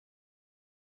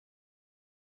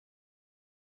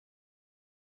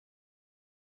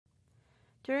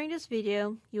During this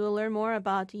video, you will learn more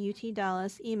about the UT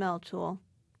Dallas email tool.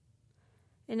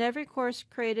 In every course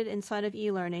created inside of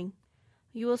eLearning,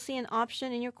 you will see an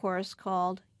option in your course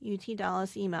called UT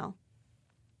Dallas Email.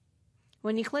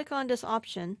 When you click on this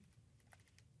option,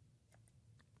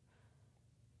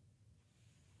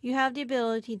 you have the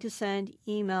ability to send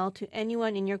email to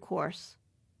anyone in your course.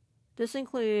 This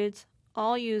includes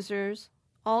all users,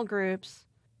 all groups,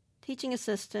 teaching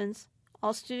assistants,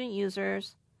 all student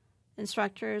users,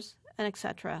 instructors, and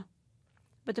etc.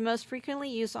 But the most frequently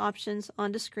used options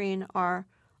on the screen are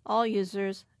all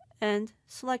users and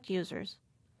select users.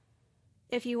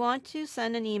 If you want to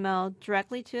send an email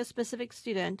directly to a specific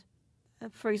student,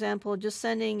 for example, just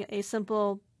sending a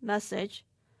simple message,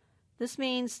 this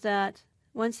means that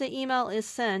once the email is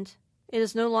sent, it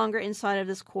is no longer inside of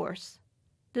this course.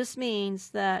 This means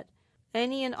that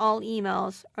any and all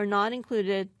emails are not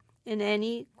included in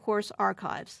any course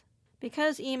archives.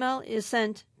 Because email is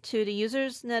sent to the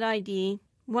user's NetID,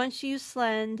 once you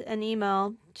send an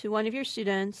email to one of your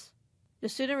students, the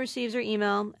student receives your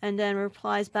email and then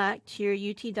replies back to your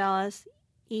UT Dallas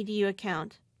EDU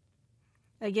account.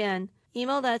 Again,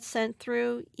 email that's sent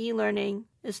through eLearning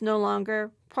is no longer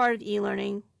part of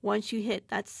eLearning once you hit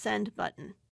that send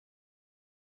button.